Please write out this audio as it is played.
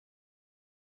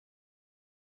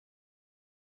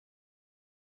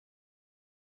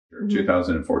career.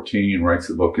 2014, writes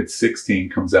the book at 16,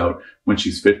 comes out when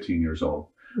she's 15 years old,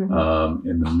 in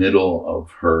the middle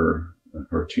of her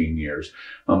teen years.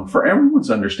 For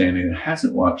everyone's understanding that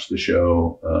hasn't watched the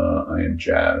show, I Am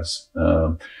Jazz,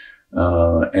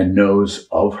 and knows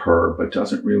of her, but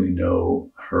doesn't really know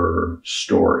her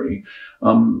story.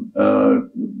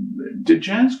 Did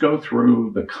Jazz go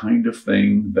through the kind of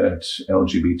thing that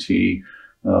LGBT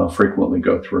frequently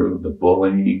go through, the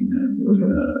bullying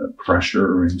and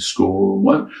pressure in school?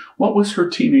 What was her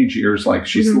teenage years like?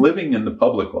 She's living in the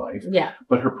public life,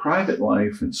 but her private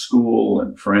life and school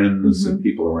and friends and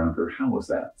people around her, how was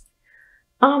that?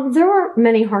 There were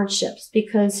many hardships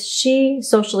because she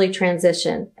socially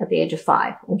transitioned at the age of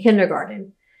 5 in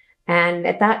kindergarten. And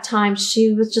at that time,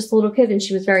 she was just a little kid and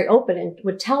she was very open and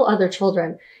would tell other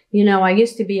children, you know, I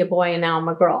used to be a boy and now I'm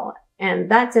a girl.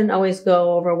 And that didn't always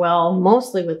go over well,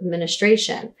 mostly with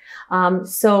administration.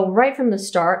 So right from the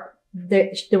start,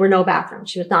 there were no bathrooms.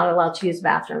 She was not allowed to use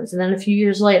bathrooms. And then a few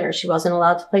years later, she wasn't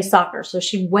allowed to play soccer. So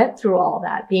she went through all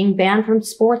that, being banned from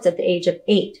sports at the age of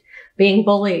 8. Being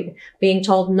bullied, being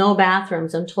told no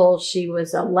bathrooms until she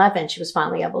was 11. She was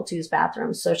finally able to use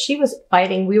bathrooms. So she was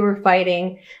fighting, we were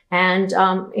fighting, and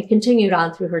it continued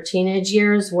on through her teenage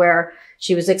years where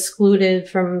she was excluded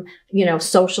from, you know,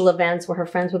 social events where her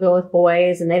friends would go with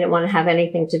boys and they didn't want to have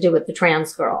anything to do with the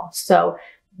trans girl. So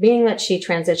being that she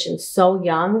transitioned so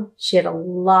young, she had a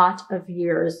lot of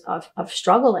years of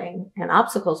struggling and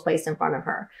obstacles placed in front of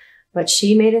her. But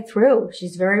she made it through.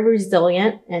 She's very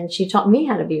resilient, and she taught me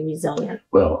how to be resilient.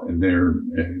 Well, and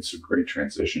it's a great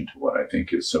transition to what I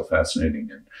think is so fascinating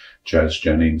in Jazz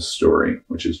Jennings' story,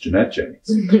 which is Jeanette Jennings.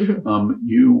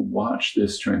 You watch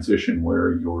this transition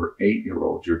where your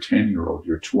 8-year-old, your 10-year-old,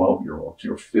 your 12-year-old,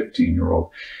 your 15-year-old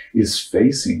is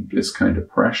facing this kind of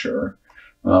pressure.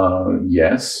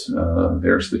 Yes,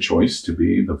 there's the choice to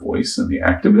be the voice and the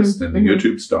activist and the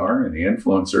YouTube star and the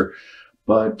influencer,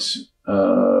 but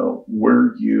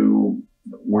were you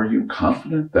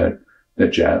confident that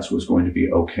Jazz was going to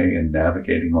be okay in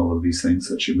navigating all of these things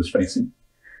that she was facing?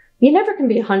 You never can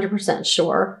be 100%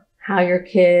 sure how your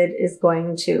kid is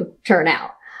going to turn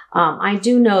out. I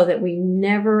do know that we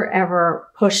never ever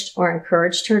pushed or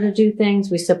encouraged her to do things.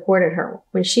 We supported her.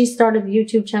 When she started the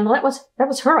YouTube channel, that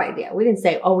was her idea. We didn't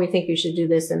say, oh, we think you should do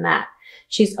this and that.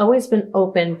 She's always been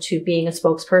open to being a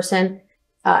spokesperson.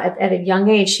 At a young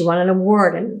age, she won an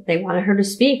award and they wanted her to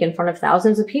speak in front of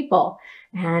thousands of people.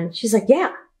 And she's like,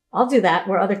 yeah, I'll do that,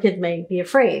 where other kids may be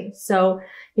afraid. So,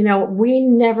 you know, we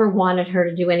never wanted her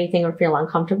to do anything or feel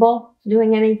uncomfortable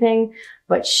doing anything,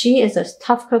 but she is a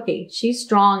tough cookie. She's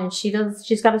strong and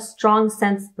she's got a strong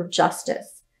sense of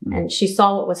justice. And she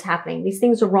saw what was happening. These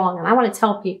things are wrong. And I want to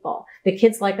tell people that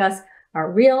kids like us are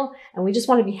real and we just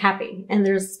want to be happy. And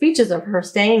there's speeches of her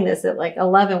saying this at like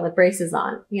 11 with braces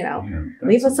on, you know,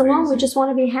 leave us alone. We just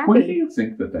want to be happy. Where do you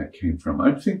think that came from?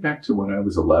 I think back to when I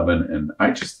was 11 and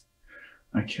I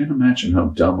can't imagine how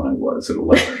dumb I was at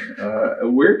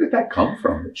 11. Where did that come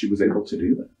from that she was able to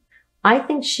do that? I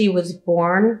think she was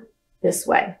born this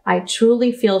way. I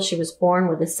truly feel she was born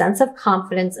with a sense of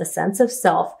confidence, a sense of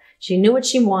self. She knew what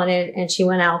she wanted and she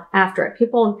went out after it.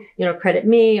 People, you know, credit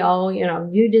me. Oh, you know,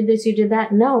 you did this, you did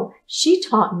that. No, she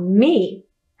taught me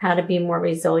how to be more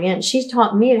resilient. She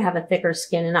taught me to have a thicker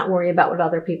skin and not worry about what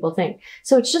other people think.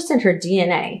 So it's just in her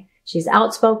DNA. She's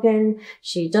outspoken.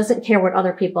 She doesn't care what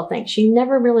other people think. She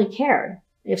never really cared.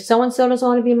 If so-and-so doesn't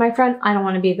want to be my friend, I don't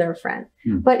want to be their friend.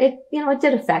 But it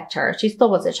did affect her. She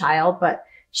still was a child, but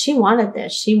she wanted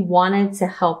this. She wanted to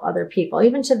help other people.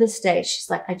 Even to this day, she's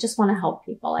like, I just want to help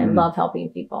people. I love helping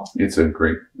people. It's a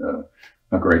great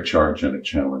charge and a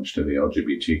challenge to the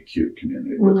LGBTQ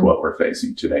community with what we're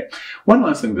facing today. One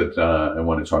last thing that I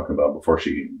want to talk about before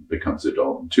she becomes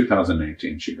adult. In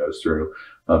 2018, she goes through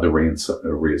the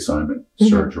reassignment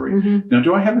surgery. Now,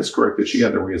 do I have this correct that she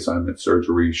had the reassignment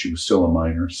surgery? She was still a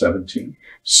minor, 17?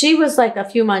 She was like a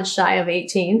few months shy of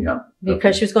 18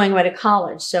 because she was going away to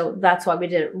college. So that's why we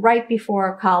did it right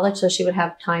before college so she would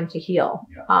have time to heal.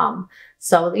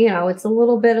 So, you know, it's a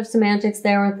little bit of semantics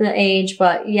there with the age,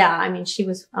 but yeah, I mean, she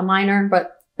was a minor,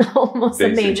 but almost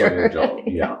basically a major. Adult,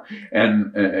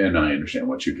 And I understand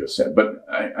what you just said, but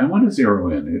I want to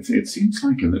zero in. It seems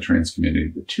like in the trans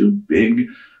community, the two big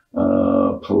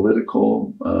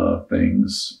political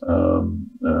things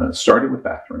started with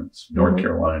bathrooms, North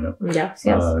Carolina,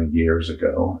 years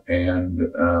ago, and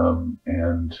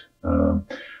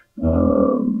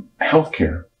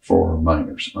healthcare for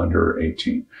minors under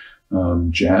 18.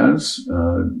 Jazz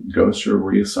goes through a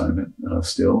reassignment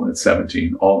still at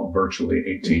 17, all virtually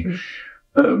 18.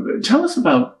 Tell us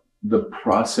about the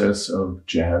process of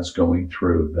Jazz going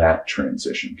through that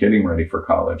transition, getting ready for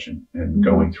college and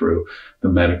going through the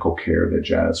medical care that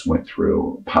Jazz went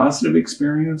through, positive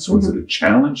experience? Was it a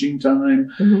challenging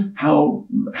time? How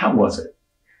was it?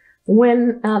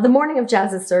 When the morning of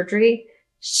Jazz's surgery,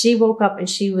 she woke up and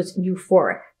she was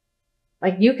euphoric.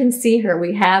 Like, you can see her.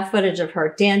 We have footage of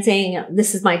her dancing.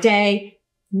 This is my day.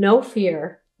 No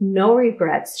fear. No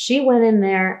regrets. She went in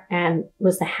there and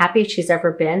was the happiest she's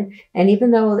ever been. And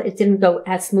even though it didn't go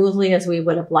as smoothly as we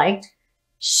would have liked,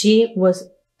 she was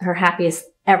her happiest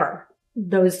ever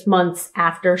those months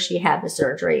after she had the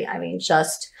surgery. I mean,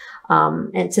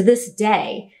 and to this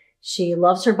day, she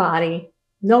loves her body.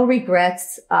 No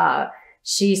regrets.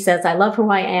 She says, I love who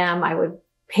I am. I would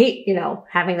hate,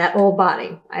 having that old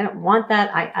body. I don't want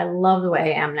that. I love the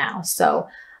way I am now. So,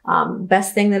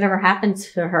 best thing that ever happened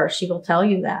to her. She will tell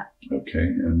you that. Okay.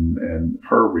 And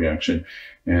her reaction,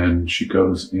 and she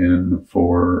goes in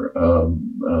for,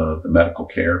 the medical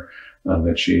care,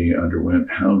 that she underwent.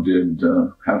 How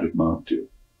did Mom do?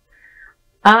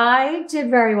 I did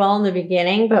very well in the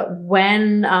beginning, but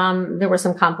when, there were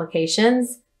some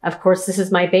complications, of course, this is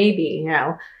my baby,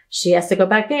 she has to go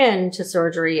back in to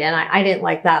surgery. And I didn't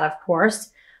like that, of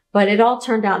course. But it all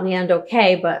turned out in the end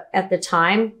okay. But at the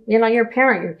time, you're a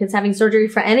parent, your kid's having surgery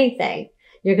for anything,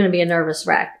 you're going to be a nervous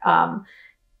wreck.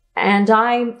 And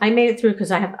I made it through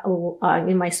because I have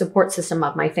in my support system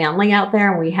of my family out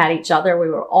there, and we had each other. We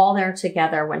were all there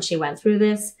together when she went through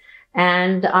this.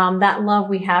 And that love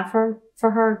we have for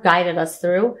her guided us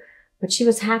through. But she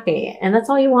was happy. And that's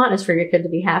all you want, is for your kid to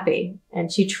be happy.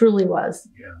 And she truly was.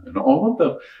 Yeah. And all of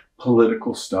the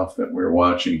political stuff that we're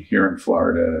watching here in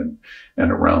Florida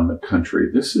and around the country,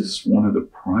 this is one of the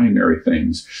primary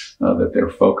things that they're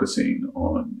focusing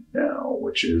on now,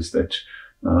 which is that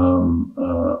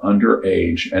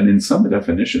underage, and in some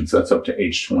definitions, that's up to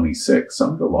age 26.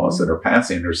 Some of the laws that are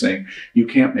passing are saying you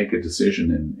can't make a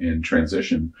decision in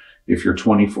transition if you're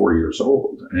 24 years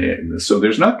old. And so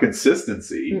there's not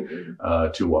consistency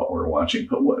to what we're watching.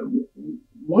 But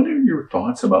what are your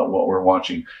thoughts about what we're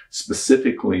watching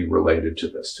specifically related to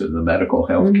this, to the medical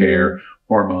health care,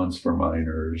 hormones for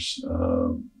minors,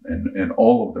 and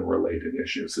all of the related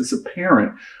issues? As a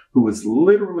parent who has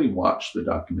literally watched the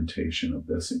documentation of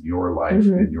this in your life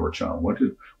and your child,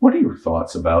 what are your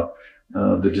thoughts about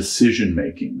the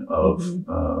decision-making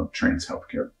of trans health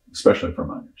care, especially for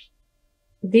minors?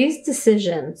 These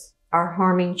decisions are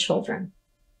harming children,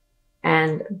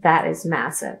 and that is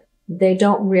massive. They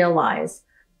don't realize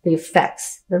the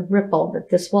effects, the ripple that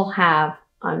this will have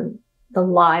on the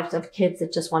lives of kids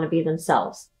that just want to be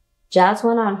themselves. Jazz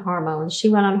went on hormones. She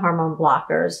went on hormone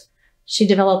blockers. She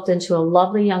developed into a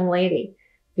lovely young lady.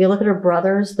 If you look at her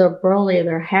brothers, they're burly,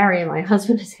 they're hairy. My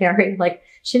husband is hairy. Like,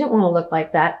 she didn't want to look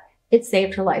like that. It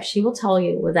saved her life. She will tell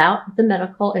you, without the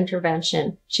medical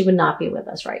intervention, she would not be with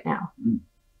us right now.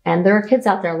 And there are kids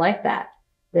out there like that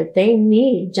they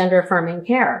need gender affirming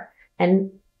care.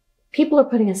 And people are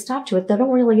putting a stop to it. They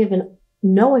don't really even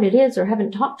know what it is or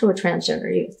haven't talked to a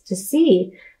transgender youth to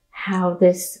see how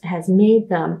this has made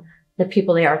them the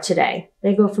people they are today.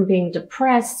 They go from being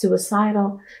depressed,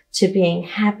 suicidal, to being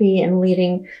happy and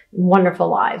leading wonderful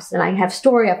lives. And I have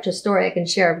story after story I can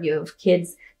share of you of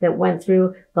kids that went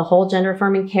through the whole gender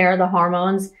affirming care, the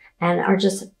hormones, and are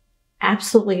just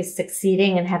absolutely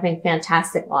succeeding and having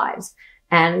fantastic lives.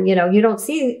 And, you don't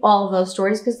see all of those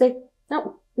stories because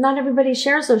not everybody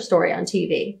shares their story on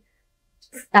TV.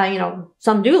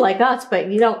 Some do, like us, but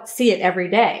you don't see it every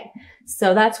day.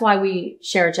 So that's why we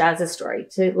share Jazz's story,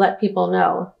 to let people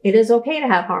know it is okay to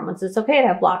have hormones. It's okay to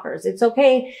have blockers. It's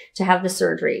okay to have the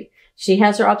surgery. She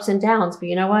has her ups and downs, but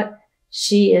you know what?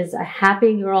 She is a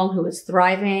happy girl who is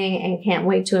thriving and can't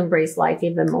wait to embrace life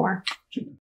even more.